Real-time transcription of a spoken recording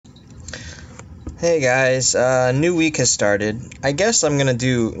Hey guys, new week has started. I guess I'm gonna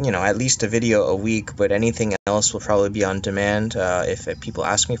do, at least a video a week, but anything else will probably be on demand if people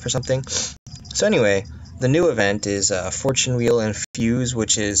ask me for something. So anyway, the new event is Fortune Wheel and Fuse,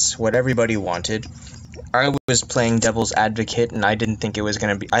 which is what everybody wanted. I was playing Devil's Advocate, and I didn't think it was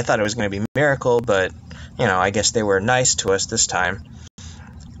gonna be. I thought it was gonna be Miracle, but I guess they were nice to us this time.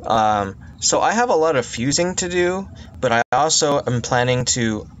 So I have a lot of fusing to do, but I also am planning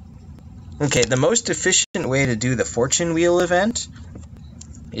to. Okay, the most efficient way to do the Fortune Wheel event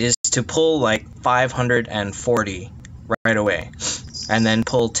is to pull like 540 right away, and then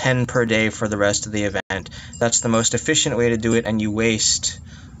pull 10 per day for the rest of the event. That's the most efficient way to do it, and you waste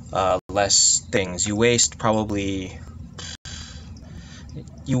less things. You waste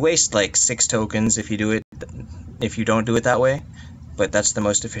like 6 tokens if you don't do it that way. But that's the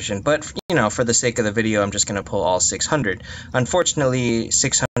most efficient. But, for the sake of the video, I'm just going to pull all 600. Unfortunately,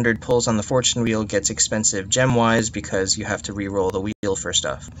 600 pulls on the Fortune Wheel gets expensive gem-wise because you have to re-roll the wheel for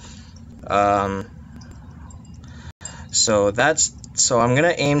stuff. So I'm going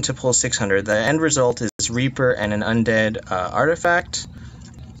to aim to pull 600. The end result is Reaper and an undead artifact,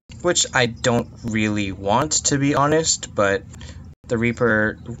 which I don't really want, to be honest, but the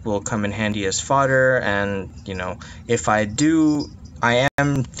Reaper will come in handy as fodder, and, if I do, I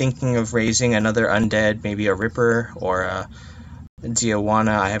am thinking of raising another undead, maybe a Ripper or a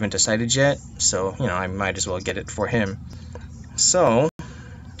Diawana. I haven't decided yet, so, I might as well get it for him. So,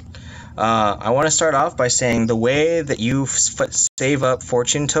 I want to start off by saying the way that you save up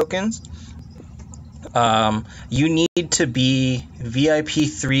fortune tokens, you need to be VIP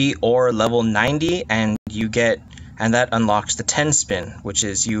 3 or level 90, and that unlocks the 10 spin, which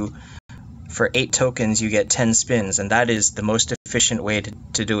is for 8 tokens you get 10 spins, and that is the most efficient way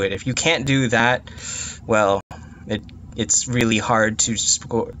to do it. If you can't do that, well, it's really hard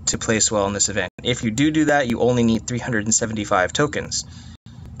to place well in this event. If you do that, you only need 375 tokens,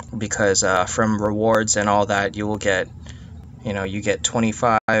 because from rewards and all that, you will get, you get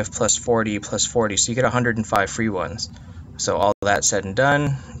 25 plus 40 plus 40, so you get 105 free ones. So all that said and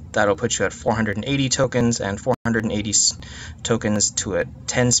done, that'll put you at 480 tokens, and 480 tokens to a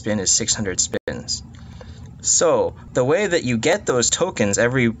 10 spin is 600 spins. So the way that you get those tokens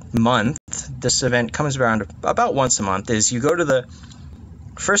every month, this event comes around about once a month, is you go to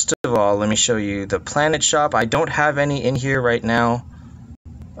first of all, let me show you the planet shop. I don't have any in here right now.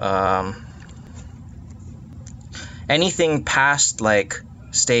 Anything past like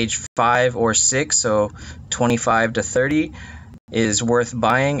stage 5 or 6, so 25 to 30, is worth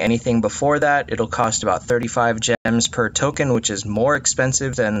buying. Anything before that, it'll cost about 35 gems per token, which is more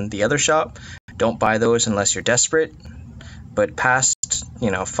expensive than the other shop. Don't buy those unless you're desperate. But past,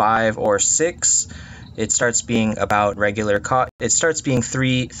 5 or 6, it starts being about regular cost. It starts being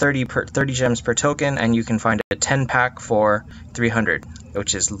 30 gems per token, and you can find a 10 pack for 300,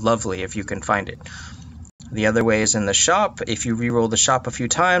 which is lovely if you can find it. The other way is in the shop. If you reroll the shop a few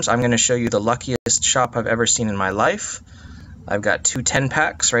times, I'm going to show you the luckiest shop I've ever seen in my life. I've got 2 10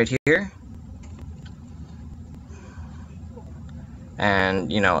 packs right here.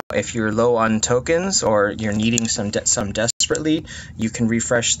 And, if you're low on tokens or you're needing some desperately, you can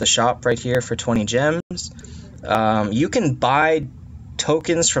refresh the shop right here for 20 gems. You can buy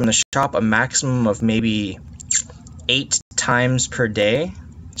tokens from the shop a maximum of maybe 8 times per day.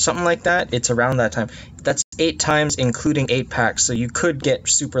 Something like that. It's around that time. That's 8 times including 8 packs, so you could get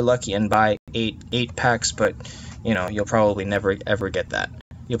super lucky and buy 8 packs, but you'll probably never ever get that.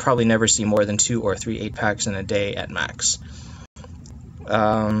 You'll probably never see more than 2 or 3 8 packs in a day at max.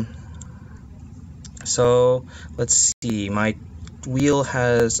 So let's see, my wheel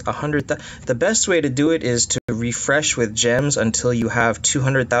has 100. The best way to do it is to refresh with gems until you have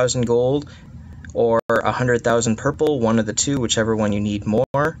 200,000 gold or 100,000 purple, one of the two, whichever one you need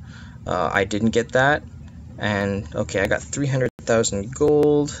more. I didn't get that, and okay, I got 300,000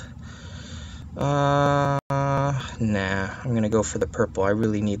 gold. Nah, I'm gonna go for the purple. I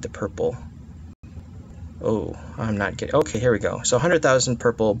really need the purple. Oh, I'm not getting. Okay, here we go. So 100,000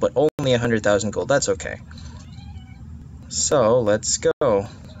 purple, but only 100,000 gold. That's okay. So let's go.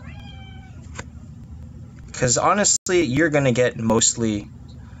 Because honestly, you're gonna get mostly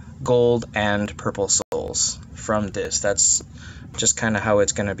gold and purple souls from this. That's just kind of how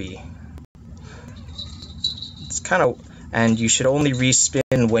it's gonna be. It's kind of, and you should only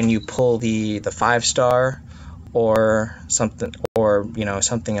respin when you pull the 5-star or something, or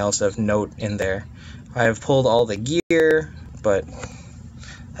something else of note in there. I have pulled all the gear, but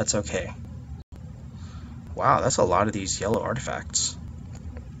that's okay. Wow, that's a lot of these yellow artifacts.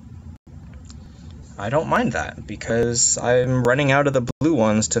 I don't mind that because I'm running out of the blue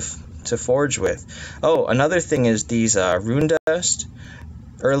ones to forge with. Oh, another thing is these rune dust.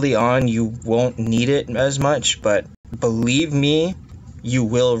 Early on, you won't need it as much, but believe me, you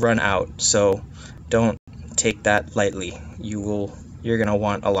will run out. So don't take that lightly. You're gonna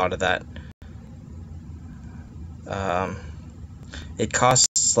want a lot of that. It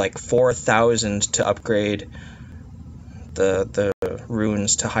costs like 4,000 to upgrade the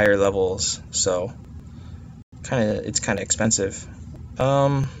runes to higher levels, so it's kind of expensive.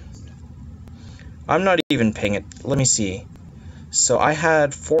 I'm not even paying it. Let me see. So I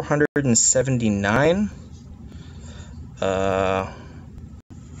had 479. I'm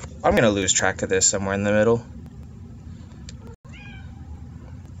gonna lose track of this somewhere in the middle.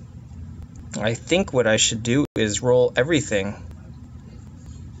 I think what I should do is roll everything.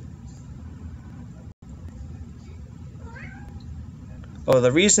 Oh,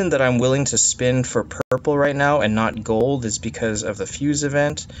 the reason that I'm willing to spin for purple right now and not gold is because of the fuse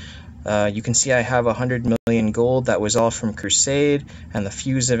event. You can see I have 100 million gold. That was all from Crusade, and the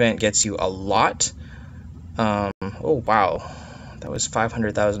fuse event gets you a lot. Oh wow, that was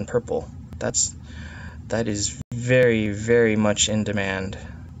 500,000 purple. That is very, very much in demand.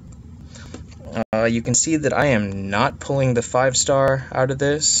 You can see that I am not pulling the 5-star out of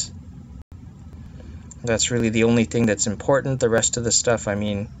this. That's really the only thing that's important. The rest of the stuff, I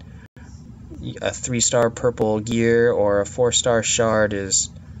mean, a 3-star purple gear or a 4-star shard is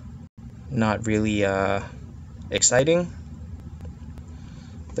not really exciting.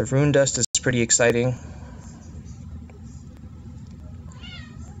 The rune dust is pretty exciting.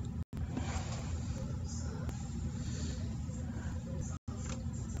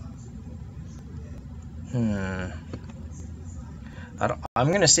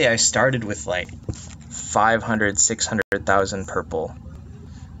 I'm gonna say I started with like 500, 600,000 purple.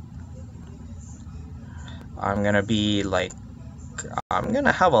 I'm gonna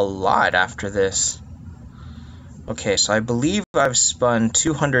have a lot after this. Okay, so I believe I've spun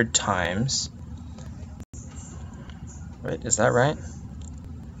 200 times. Right, is that right?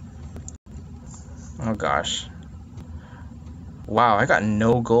 Oh gosh. Wow, I got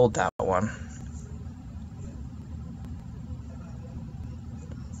no gold that one.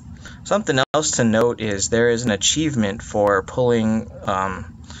 Something else to note is there is an achievement for pulling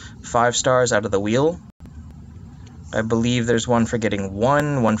 5 stars out of the wheel. I believe there's one for getting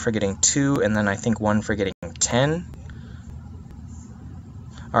 1, one for getting 2, and then I think one for getting 10.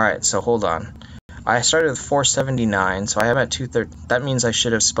 Alright, so hold on. I started with 479, so I am at 230. That means I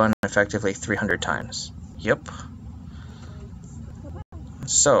should have spun effectively 300 times. Yep.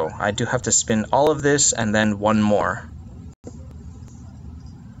 So, I do have to spin all of this and then one more.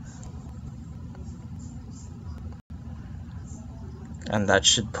 And that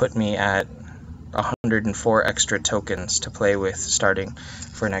should put me at 104 extra tokens to play with starting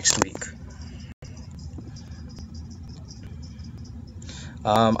for next week.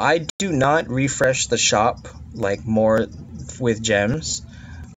 I do not refresh the shop like more with gems,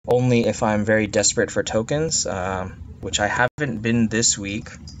 only if I'm very desperate for tokens, which I haven't been this week,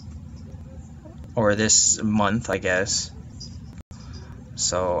 or this month, I guess.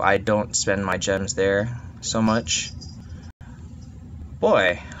 So I don't spend my gems there so much.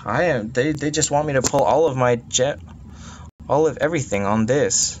 Boy, they just want me to pull all of my all of everything on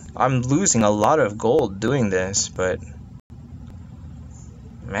this. I'm losing a lot of gold doing this, but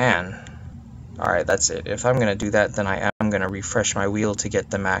man. Alright, that's it. If I'm gonna do that, then I am gonna refresh my wheel to get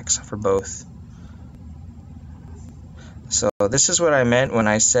the max for both. So this is what I meant when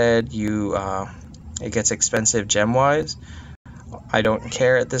I said it gets expensive gem-wise. I don't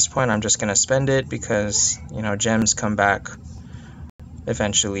care at this point. I'm just gonna spend it because, you know, gems come back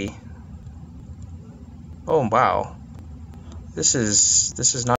eventually. Oh wow, this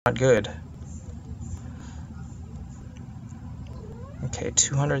is not good. Okay,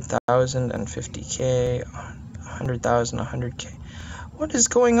 200,000 and 50k, 100,000, 100k. What is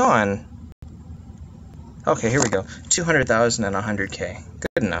going on? Okay, here we go. 200,000 and 100k.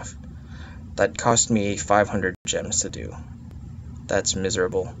 Good enough. That cost me 500 gems to do. That's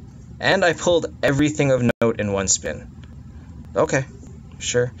miserable. And I pulled everything of note in one spin. Okay.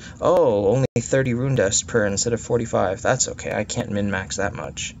 Sure. Oh, only 30 rune dust per instead of 45. That's okay. I can't min-max that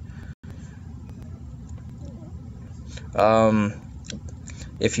much.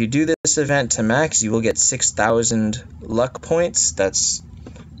 If you do this event to max, you will get 6,000 luck points. That's,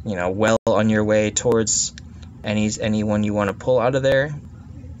 you know, well on your way towards anyone you want to pull out of there.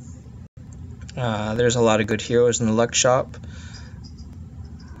 There's a lot of good heroes in the luck shop.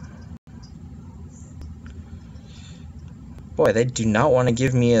 Boy, they do not want to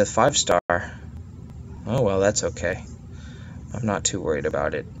give me a 5-star. Oh well, that's okay. I'm not too worried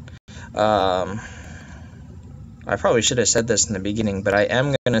about it. I probably should have said this in the beginning, but I am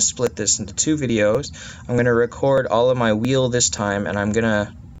going to split this into 2 videos. I'm going to record all of my wheel this time, and I'm going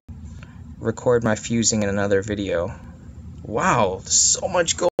to record my fusing in another video. Wow, so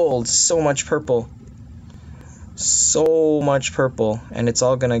much gold, so much purple. So much purple, and it's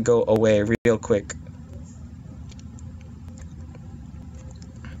all going to go away real quick.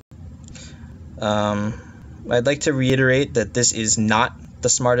 I'd like to reiterate that this is not the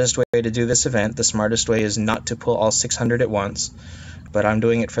smartest way to do this event. The smartest way is not to pull all 600 at once, but I'm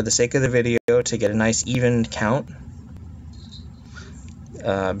doing it for the sake of the video to get a nice even count,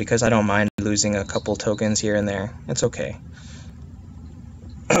 because I don't mind losing a couple tokens here and there. It's okay.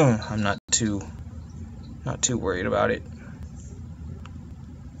 I'm not too worried about it.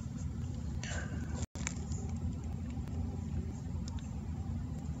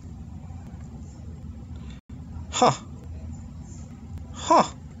 Huh.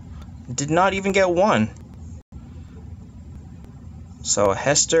 Did not even get 1. So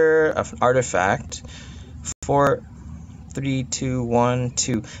Hester, an artifact, 4, 3, 2, 1,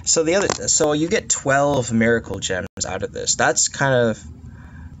 2. So you get 12 miracle gems out of this. That's kind of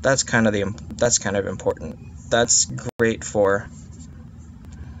important. That's great for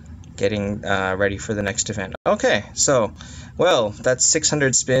getting ready for the next event. Okay, so well, that's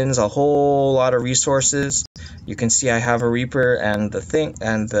 600 spins, a whole lot of resources. You can see I have a Reaper and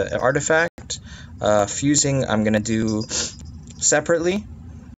the artifact. Fusing I'm gonna do separately.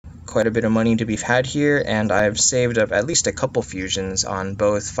 Quite a bit of money to be had here, and I've saved up at least a couple fusions on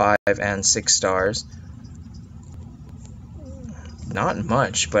both 5 and 6 stars. Not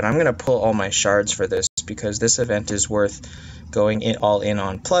much, but I'm gonna pull all my shards for this because this event is worth going all in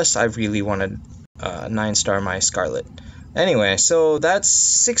on. Plus, I really wanted 9-star my Scarlet. Anyway, so that's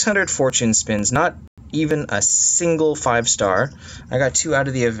 600 fortune spins, not even a single 5-star. I got 2 out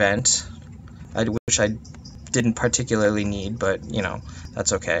of the event, which I didn't particularly need, but you know,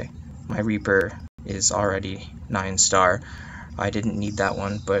 that's okay. My Reaper is already 9-star. I didn't need that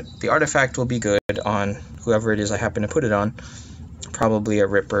one, but the artifact will be good on whoever it is I happen to put it on. Probably a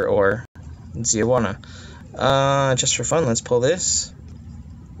Ripper or Ziawana. Just for fun, let's pull this.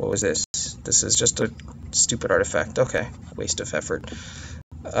 What was this? This is just a stupid artifact. Okay, waste of effort.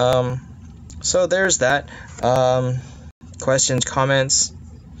 So there's that. Questions, comments.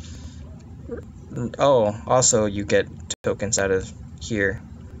 Oh, also you get tokens out of here.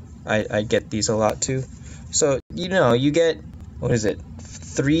 I get these a lot too. So, you know, you get, what is it,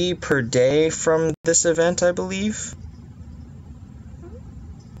 3 per day from this event, I believe?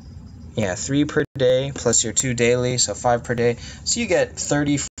 Yeah, 3 per day, plus your 2 daily, so 5 per day. So you get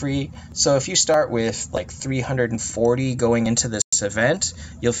 30 free. So if you start with like 340 going into this event,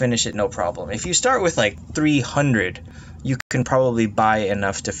 you'll finish it no problem. If you start with like 300, you can probably buy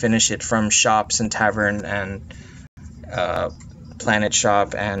enough to finish it from shops and tavern and planet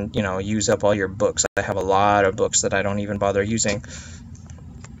shop, and you know, use up all your books. I have a lot of books that I don't even bother using.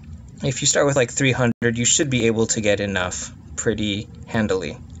 If you start with like 300, you should be able to get enough pretty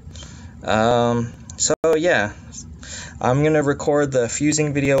handily. So yeah, I'm gonna record the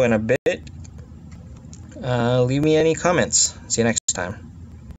fusing video in a bit. Leave me any comments. See you next time.